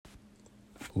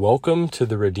Welcome to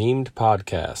the Redeemed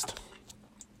Podcast.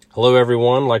 Hello,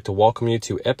 everyone. I'd like to welcome you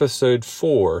to episode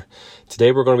 4.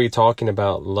 Today, we're going to be talking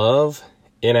about love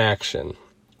in action. And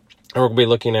we're going to be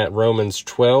looking at Romans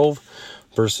 12,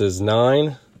 verses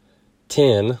 9,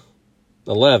 10,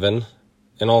 11,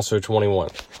 and also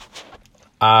 21.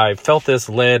 I felt this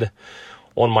led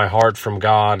on my heart from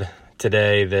God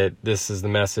today that this is the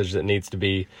message that needs to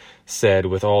be said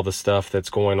with all the stuff that's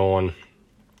going on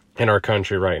in our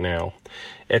country right now.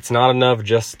 It's not enough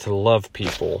just to love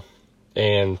people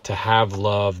and to have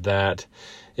love that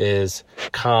is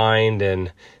kind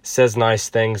and says nice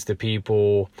things to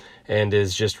people and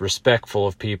is just respectful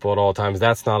of people at all times.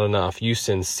 That's not enough. You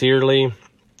sincerely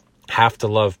have to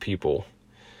love people.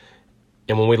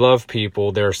 And when we love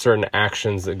people, there are certain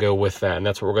actions that go with that. And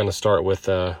that's what we're going to start with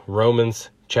Romans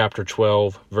chapter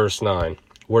 12, verse 9,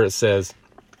 where it says,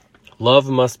 "Love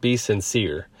must be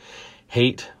sincere.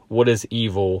 Hate what is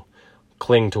evil.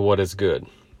 Cling to what is good."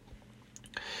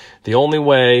 The only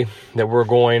way that we're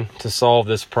going to solve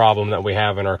this problem that we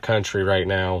have in our country right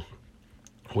now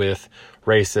with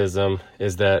racism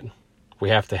is that we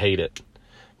have to hate it,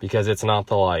 because it's not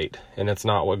the light and it's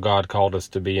not what God called us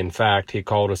to be. In fact, he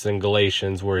called us in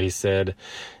Galatians where he said,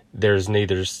 there's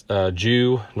neither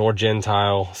Jew nor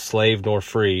Gentile, slave nor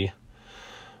free,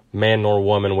 man nor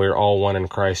woman, we're all one in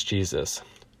Christ Jesus.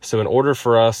 So in order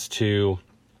for us to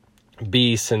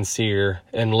be sincere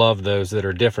and love those that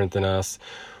are different than us,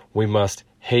 we must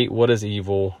hate what is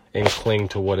evil and cling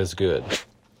to what is good.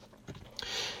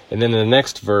 And then in the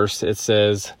next verse, it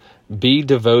says, "Be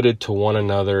devoted to one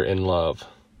another in love.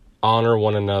 Honor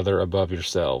one another above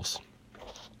yourselves."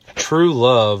 True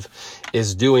love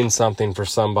is doing something for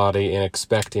somebody and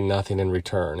expecting nothing in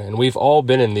return. And we've all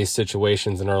been in these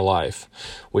situations in our life.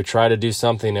 We try to do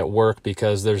something at work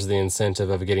because there's the incentive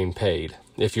of getting paid.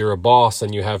 If you're a boss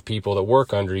and you have people that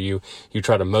work under you, you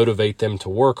try to motivate them to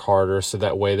work harder so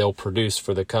that way they'll produce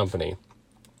for the company.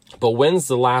 But when's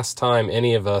the last time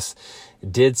any of us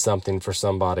did something for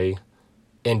somebody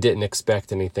and didn't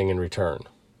expect anything in return?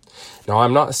 Now,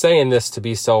 I'm not saying this to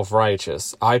be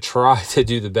self-righteous. I try to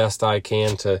do the best I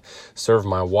can to serve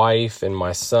my wife and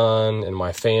my son and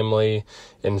my family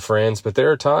and friends, but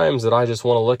there are times that I just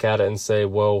want to look at it and say,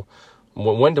 well,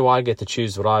 when do I get to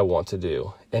choose what I want to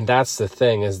do? And that's the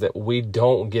thing, is that we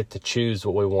don't get to choose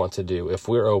what we want to do. If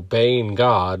we're obeying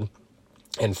God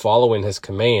and following his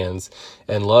commands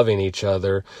and loving each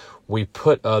other, we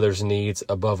put others' needs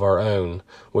above our own,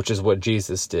 which is what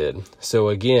Jesus did. So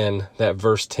again, that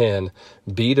verse 10,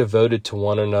 "Be devoted to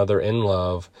one another in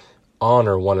love,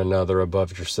 honor one another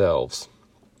above yourselves."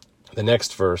 The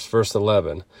next verse, verse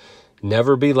 11,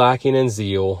 "Never be lacking in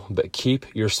zeal, but keep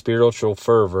your spiritual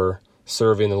fervor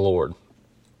serving the Lord."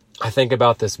 I think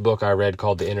about this book I read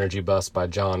called The Energy Bus by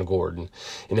John Gordon.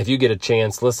 And if you get a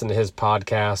chance, listen to his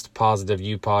podcast, Positive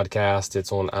You Podcast.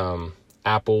 It's on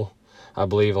Apple, I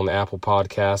believe, on the Apple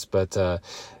Podcast. But the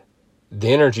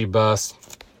Energy Bus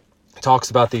talks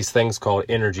about these things called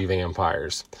energy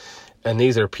vampires. And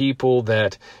these are people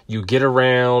that you get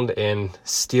around and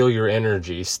steal your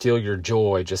energy, steal your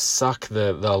joy, just suck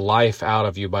the life out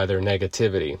of you by their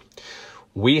negativity.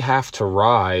 We have to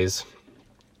rise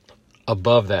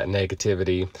above that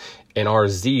negativity, and our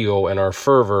zeal and our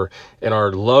fervor and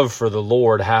our love for the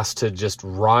Lord has to just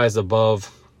rise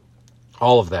above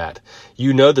all of that.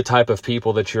 You know the type of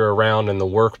people that you're around in the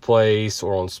workplace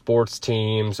or on sports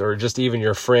teams or just even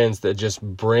your friends that just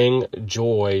bring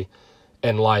joy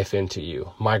and life into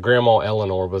you. My grandma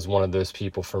Eleanor was one of those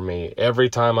people for me. Every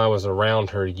time I was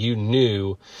around her, you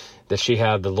knew that she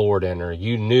had the Lord in her.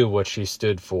 You knew what she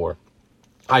stood for.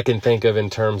 I can think of in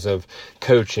terms of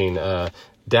coaching,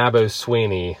 Dabo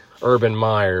Sweeney, Urban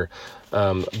Meyer,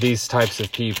 these types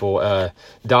of people,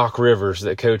 Doc Rivers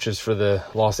that coaches for the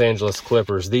Los Angeles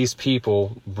Clippers. These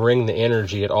people bring the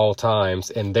energy at all times,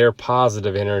 and their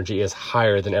positive energy is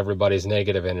higher than everybody's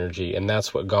negative energy. And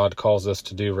that's what God calls us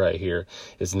to do right here,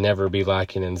 is never be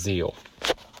lacking in zeal.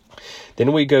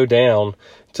 Then we go down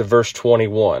to verse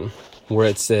 21, where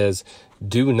it says,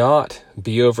 "Do not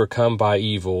be overcome by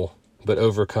evil, but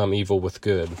overcome evil with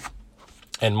good."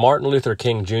 And Martin Luther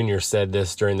King Jr. said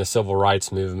this during the Civil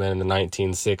Rights Movement in the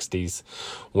 1960s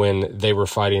when they were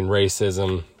fighting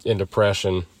racism and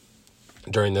depression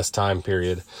during this time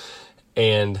period.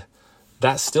 And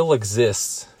that still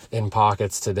exists in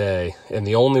pockets today. And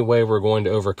the only way we're going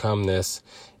to overcome this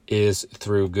is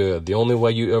through good. The only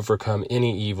way you overcome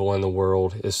any evil in the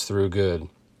world is through good.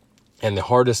 And the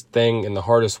hardest thing and the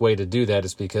hardest way to do that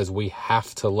is because we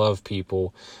have to love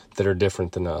people that are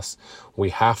different than us.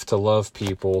 We have to love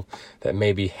people that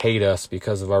maybe hate us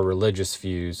because of our religious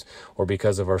views or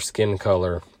because of our skin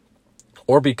color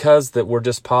or because that we're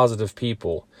just positive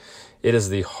people. It is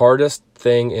the hardest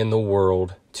thing in the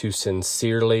world to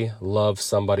sincerely love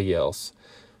somebody else,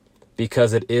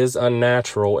 because it is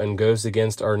unnatural and goes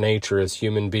against our nature as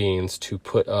human beings to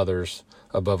put others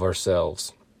above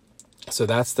ourselves. So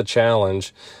that's the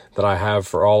challenge that I have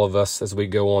for all of us as we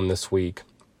go on this week,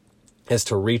 is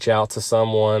to reach out to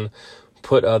someone,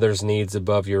 put others' needs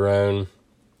above your own,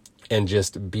 and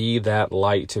just be that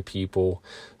light to people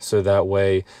so that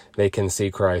way they can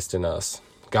see Christ in us.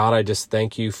 God, I just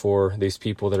thank you for these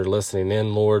people that are listening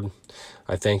in, Lord.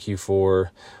 I thank you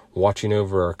for watching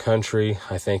over our country.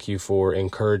 I thank you for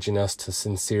encouraging us to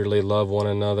sincerely love one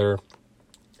another,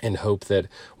 and hope that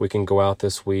we can go out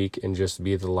this week and just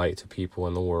be the light to people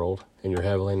in the world. In your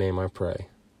heavenly name I pray.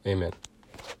 Amen.